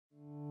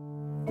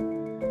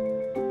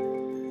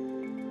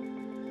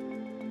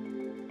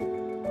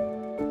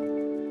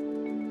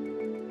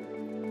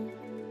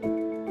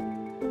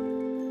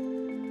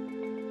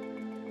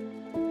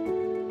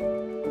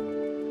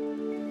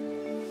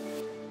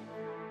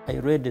I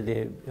read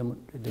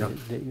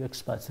the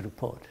experts'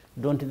 report.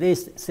 Don't they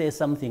say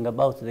something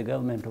about the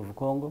government of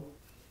Congo?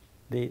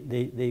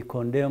 They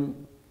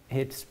condemn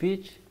hate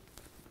speech.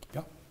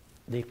 Yeah.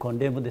 They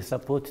condemn the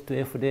support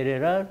to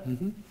FDLR,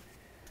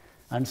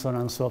 and so on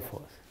and so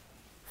forth.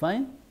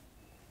 Fine?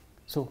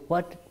 So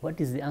what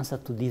is the answer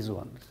to these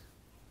ones?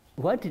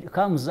 What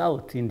comes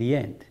out in the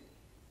end,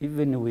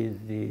 even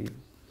with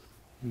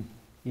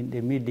in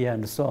the media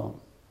and so on,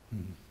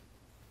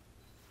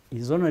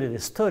 is only the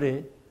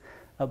story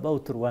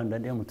about Rwanda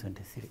and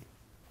M23.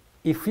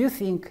 If you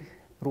think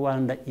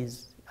Rwanda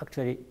is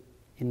actually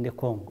in the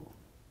Congo,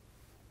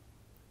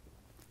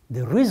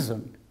 the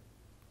reason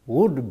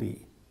would be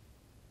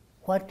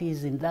what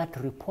is in that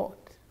report.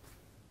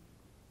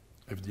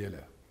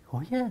 FDLR.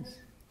 Oh, yes.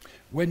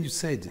 When you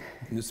said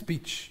in a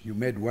speech you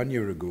made 1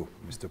 year ago,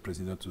 Mr.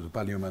 President, to the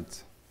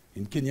Parliament,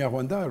 in Kenya,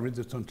 Rwanda, I read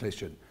the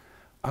translation,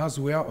 as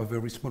we are a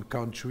very small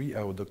country,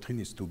 our doctrine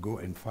is to go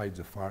and fight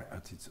the fire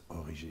at its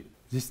origin.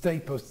 This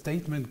type of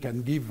statement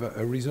can give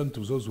a reason to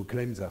those who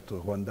claim that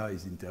Rwanda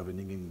is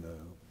intervening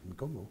in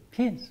Congo.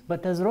 Yes,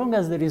 but as long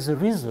as there is a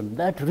reason,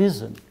 that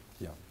reason,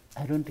 yeah.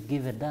 I don't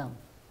give a damn.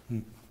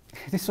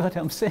 This is what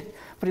I'm saying.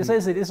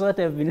 Precisely this is what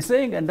I've been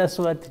saying, and that's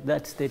what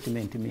that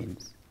statement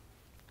means.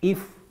 If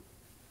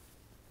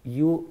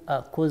you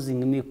are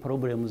causing me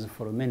problems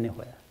from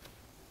anywhere,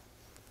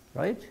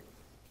 right?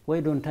 Why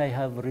don't I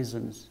have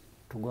reasons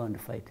to go and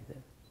fight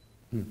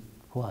there?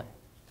 Why?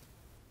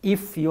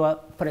 If you are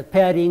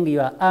preparing, you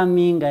are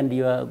arming, and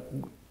you are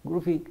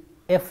grouping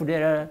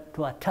FDLR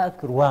to attack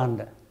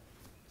Rwanda.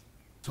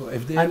 So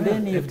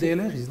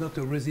FDLR is not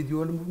a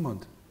residual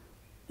movement?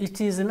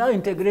 It is now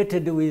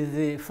integrated with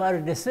the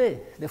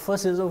RDC, the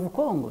forces of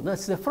Congo.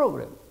 That's the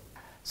problem.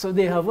 So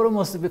they have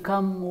almost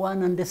become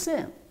one and the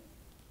same.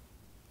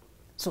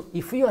 So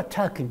if you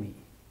attack me,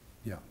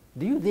 yeah.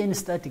 do you then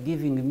start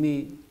giving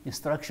me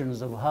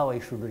instructions of how I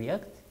should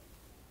react?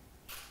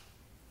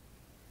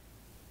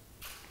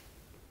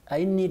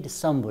 I need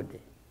somebody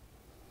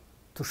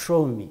to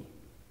show me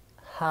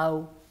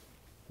how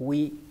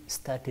we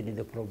started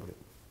the problem.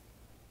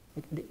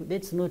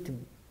 Let's not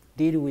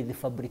deal with the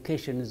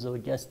fabrications or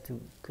just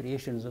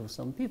creations of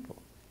some people.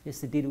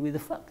 Let's deal with the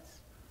facts.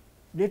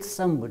 Let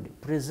somebody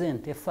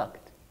present a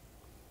fact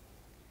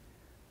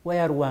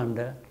where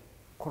Rwanda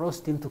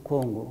crossed into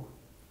Congo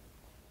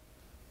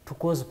to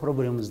cause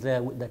problems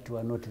there that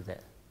were not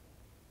there.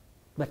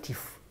 But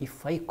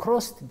if I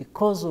crossed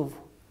because of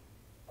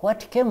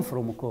what came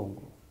from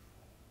Congo,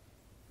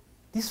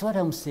 this is what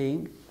I'm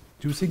saying.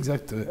 Do you think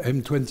that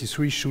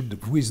M23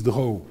 should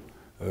withdraw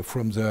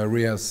from the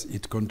areas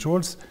it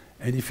controls?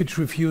 And if it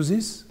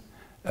refuses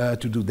to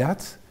do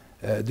that,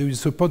 do you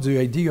support the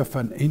idea of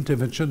an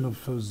intervention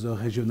of the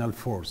regional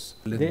force?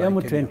 The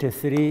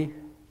M23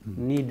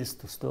 needs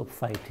to stop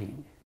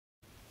fighting.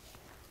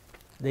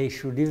 They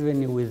should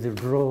even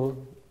withdraw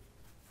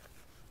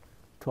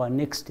to an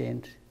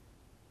extent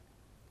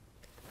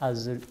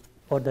as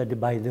ordered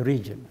by the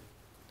region.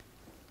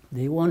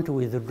 They want to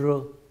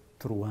withdraw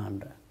to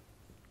Rwanda,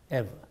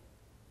 ever,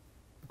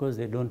 because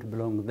they don't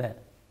belong there.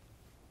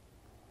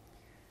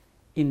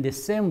 In the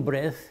same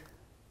breath,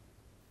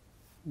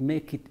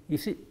 make it, you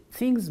see,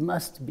 things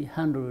must be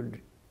handled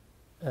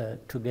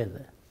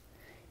together.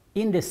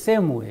 In the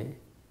same way,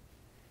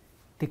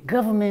 the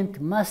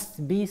government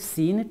must be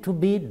seen to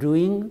be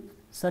doing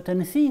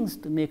certain things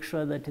to make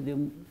sure that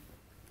the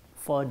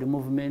forward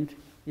movement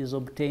is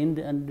obtained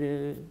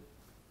and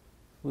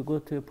we go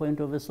to a point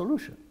of a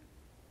solution.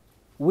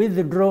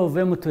 Withdraw of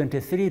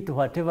M23 to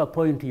whatever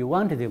point you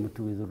want them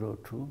to withdraw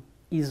to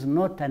is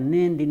not an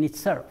end in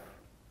itself.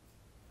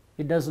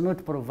 It does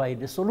not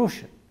provide a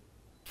solution.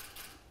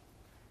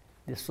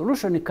 The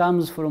solution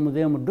comes from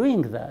them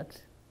doing that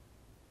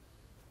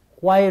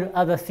while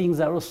other things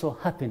are also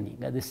happening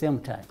at the same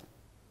time.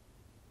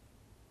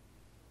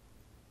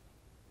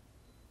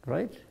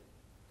 Right?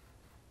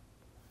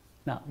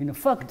 Now, in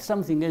fact,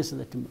 something else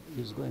that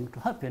is going to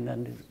happen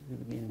and is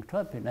beginning to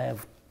happen, I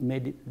have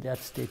made that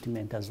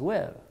statement as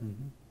well.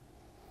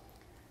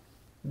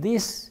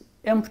 This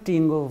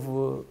emptying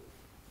of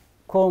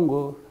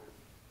Congo,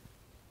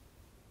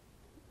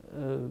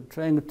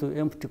 trying to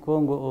empty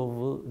Congo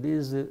of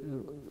these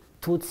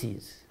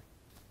Tutsis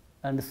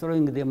and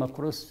throwing them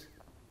across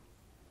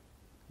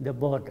the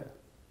border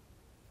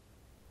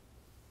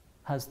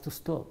has to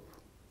stop.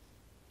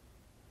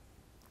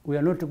 We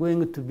are not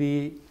going to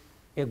be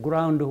a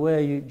ground where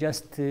you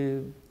just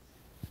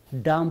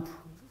dump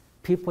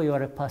people you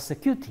are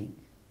persecuting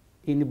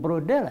in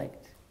broad daylight.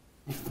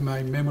 If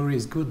my memory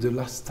is good, the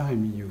last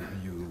time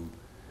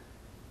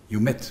you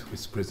met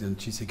with President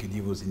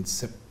Tshisekedi was in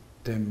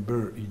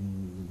September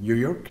in New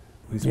York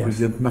with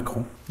President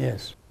Macron.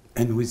 Yes.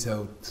 And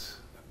without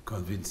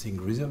convincing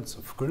results,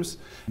 of course.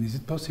 Is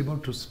it possible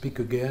to speak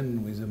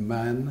again with a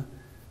man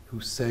who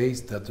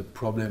says that the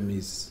problem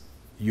is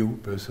you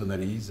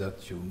personally,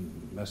 that you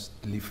must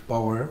leave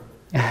power,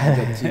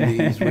 that he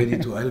is ready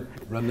to help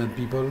Rwandan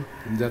people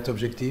in that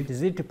objective?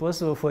 Is it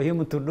possible for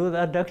him to do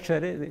that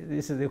actually?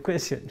 This is the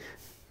question.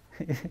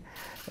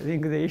 I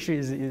think the issue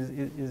is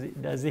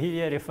does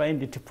he really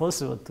find it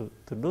possible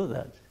to do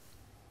that?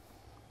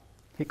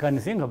 He can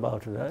think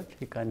about that,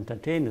 he can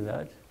entertain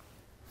that,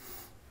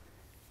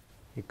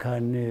 he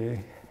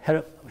can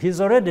help.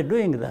 He's already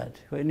doing that.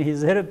 When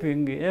he's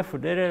helping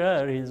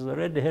FDLR, he's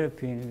already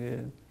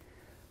helping.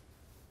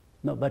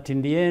 No, but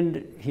in the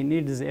end, he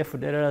needs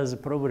FDLR's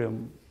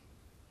problem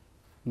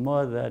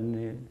more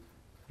than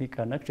he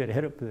can actually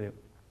help them,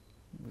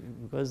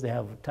 because they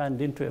have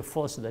turned into a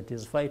force that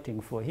is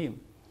fighting for him.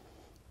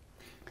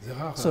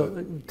 So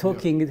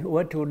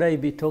what would I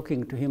be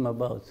talking to him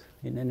about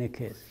in any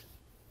case?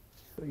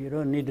 You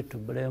don't need to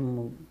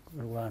blame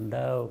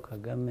Rwanda or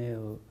Kagame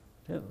or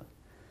whatever.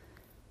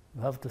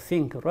 You have to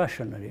think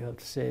rationally. You have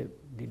to say,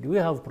 did we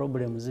have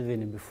problems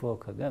even before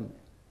Kagame,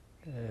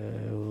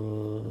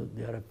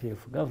 the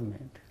RPF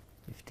government?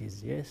 If it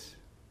is yes,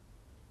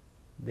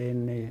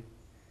 then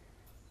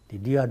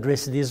did you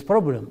address these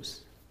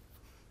problems?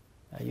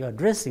 Are you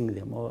addressing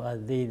them, or are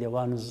they the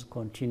ones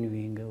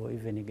continuing or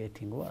even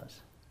getting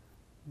worse?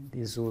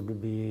 These would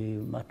be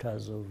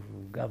matters of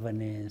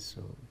governance,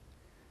 or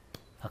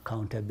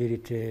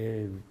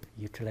accountability,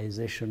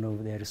 utilization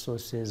of their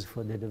resources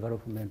for the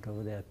development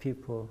of their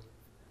people.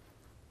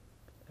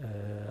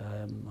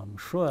 I'm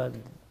sure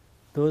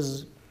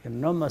those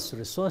enormous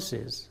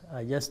resources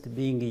are just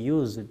being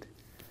used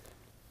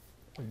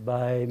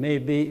by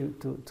maybe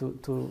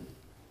to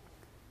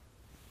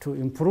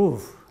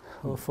improve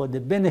or for the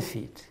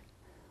benefit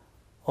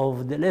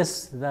of the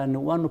less than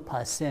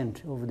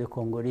 1% of the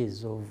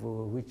Congolese, of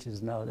which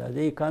is now, are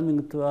they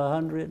coming to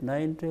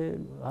 190,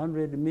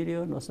 100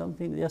 million or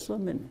something? There are so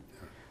many.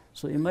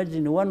 So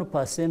imagine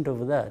 1%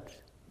 of that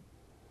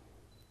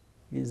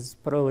is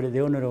probably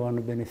the only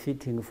one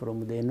benefiting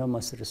from the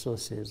enormous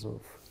resources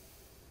of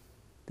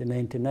the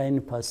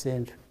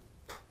 99%,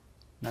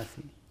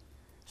 nothing.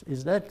 So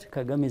is that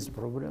Kagame's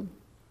problem?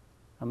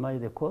 Am I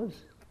the cause?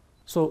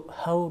 So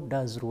how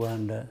does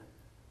Rwanda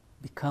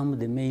become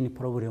the main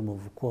problem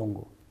of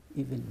Congo,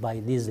 even by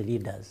these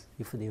leaders,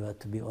 if they were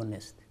to be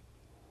honest?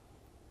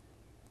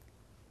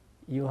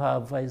 You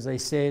have, as I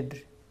said,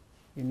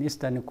 in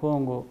Eastern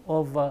Congo,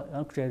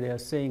 actually they are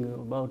saying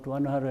about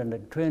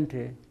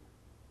 120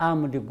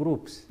 armed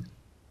groups.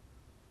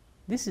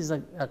 This is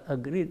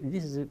agreed,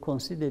 this is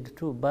considered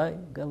too by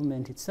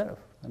government itself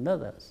and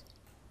others.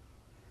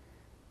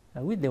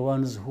 With the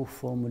ones who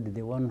formed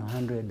the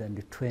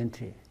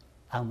 120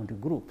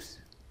 armed groups.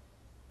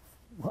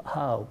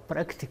 How?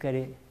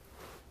 Practically,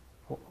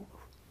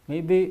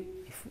 maybe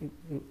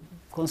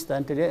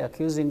constantly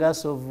accusing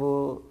us of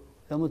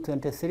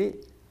M23,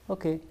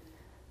 okay,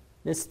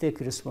 let's take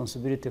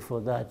responsibility for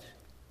that,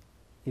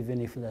 even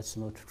if that's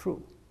not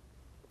true.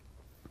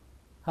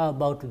 How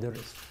about the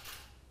rest?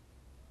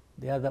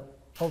 The other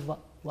over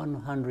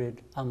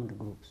 100 armed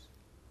groups.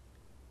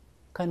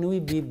 Can we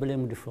be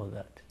blamed for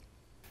that?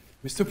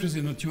 Mr.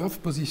 President, you have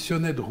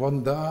positioned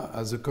Rwanda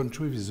as a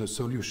country with a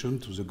solution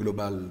to the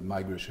global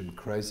migration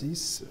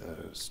crisis,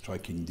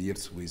 striking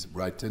deals with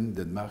Britain,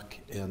 Denmark,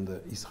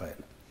 and Israel.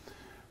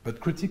 But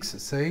critics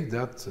say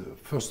that,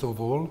 first of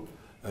all,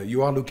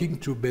 you are looking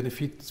to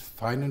benefit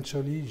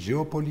financially,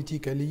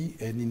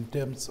 geopolitically, and in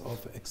terms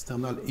of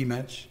external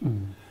image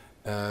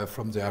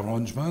from the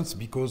arrangements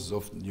because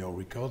of your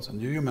records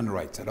and your human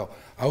rights. Alors,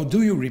 how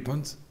do you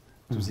respond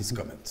to this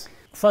comment?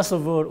 First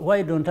of all,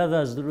 why don't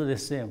others do the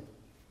same?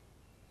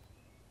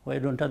 Why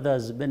don't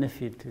others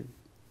benefit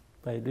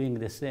by doing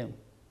the same?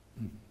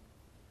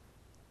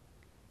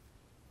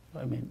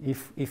 I mean,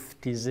 if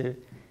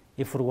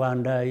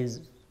Rwanda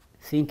is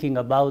thinking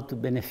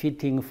about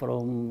benefiting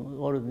from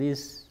all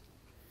this,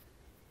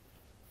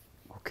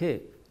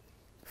 okay.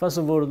 First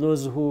of all,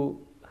 those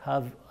who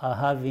are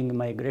having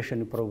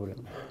migration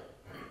problems.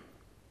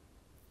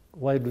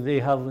 Why do they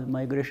have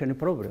migration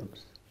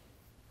problems?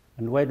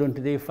 And why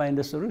don't they find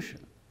a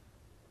solution?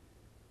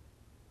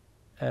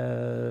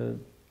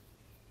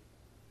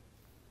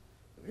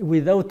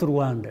 Without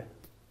Rwanda.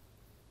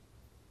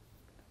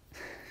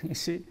 You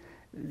see,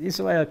 this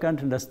is why I can't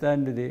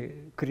understand the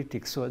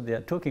critics, what they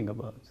are talking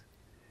about.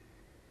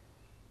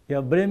 You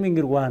are blaming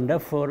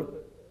Rwanda for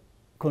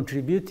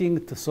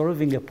contributing to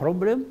solving a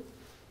problem.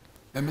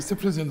 Mr.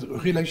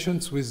 President,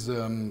 relations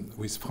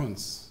with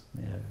France,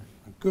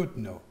 good,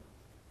 no?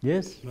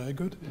 Yes. Very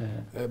good.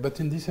 But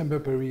in December,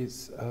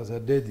 Paris has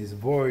added his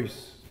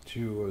voice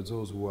to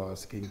those who are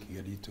asking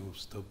Kigali to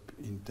stop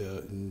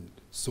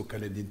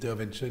so-called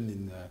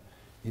intervention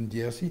in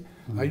DRC.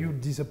 Are you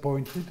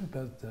disappointed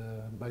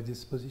by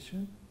this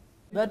position?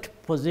 That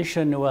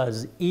position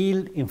was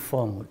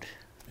ill-informed,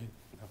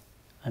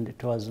 and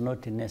it was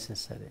not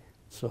necessary.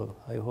 So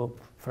I hope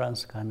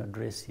France can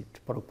address it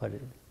properly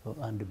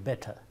and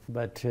better.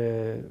 But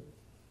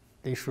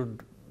they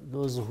should,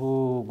 those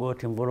who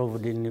got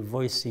involved in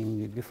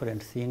voicing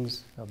different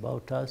things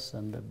about us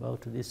and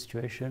about this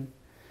situation,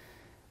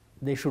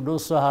 they should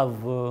also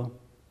have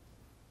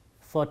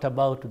thought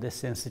about the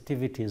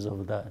sensitivities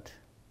of that.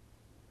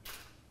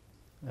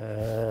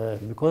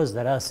 Because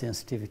there are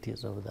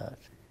sensitivities of that.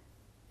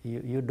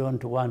 You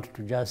don't want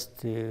to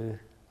just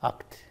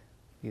act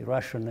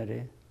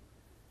irrationally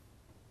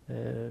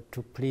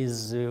to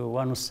please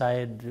one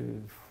side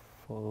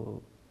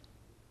for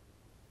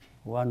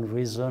one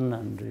reason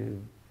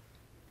and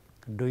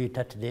do it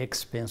at the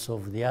expense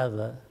of the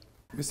other.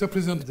 Mr.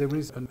 President, there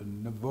is an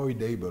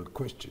unavoidable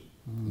question.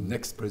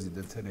 Next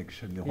president's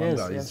election in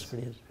Rwanda Yes,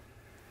 please.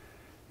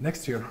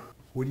 Next year,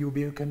 will you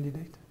be a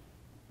candidate?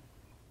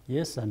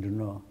 Yes and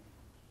no.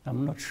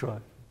 I'm not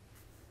sure.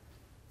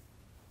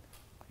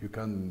 You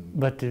can.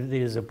 But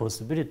there is a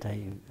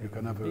possibility. You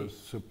can have a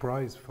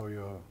surprise for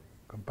your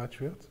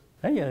compatriots.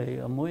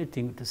 I'm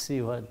waiting to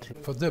see what.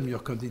 For them, your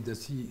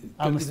candidacy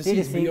still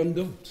is beyond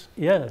doubt.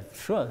 Yeah,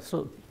 sure.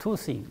 So two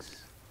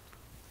things.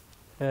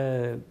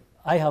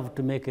 I have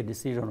to make a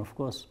decision, of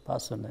course,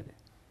 personally.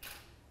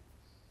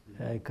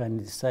 I can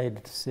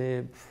decide to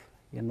say,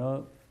 you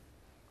know,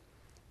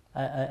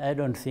 I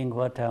don't think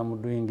what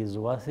I'm doing is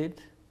worth it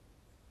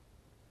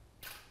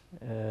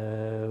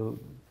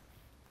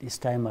this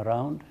time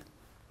around.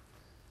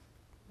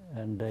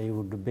 And I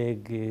would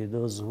beg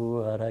those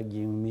who are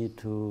urging me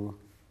to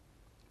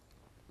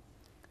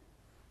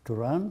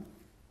run,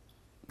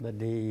 that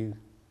they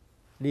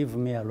leave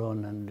me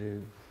alone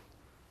and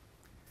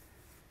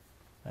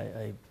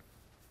I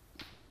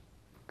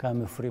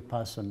become a free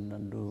person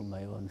and do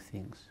my own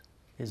things.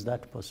 Is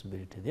that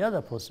possibility? The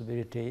other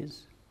possibility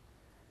is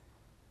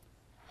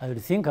I will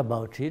think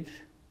about it,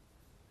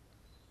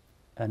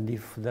 and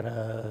if there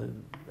are,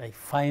 I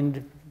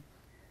find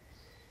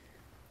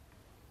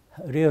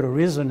real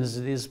reasons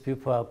these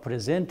people are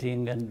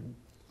presenting and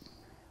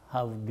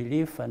have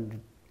belief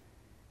and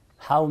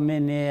how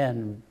many,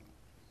 and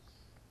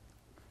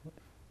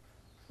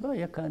well,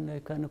 I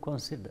can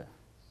consider.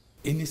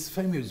 In his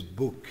famous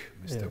book,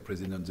 Mr.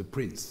 President, The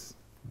Prince,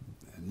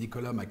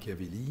 Nicolas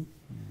Machiavelli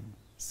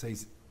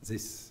says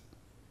this: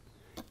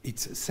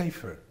 it's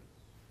safer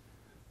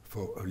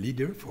for a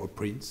leader, for a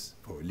prince,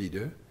 for a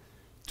leader,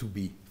 to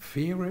be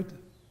feared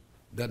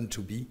than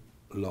to be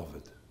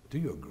loved. Do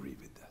you agree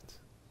with that?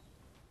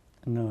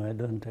 No, I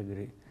don't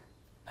agree.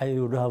 I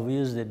would have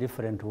used a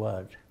different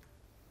word.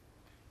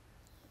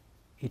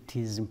 It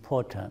is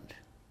important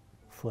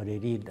for a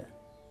leader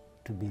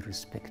to be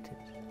respected.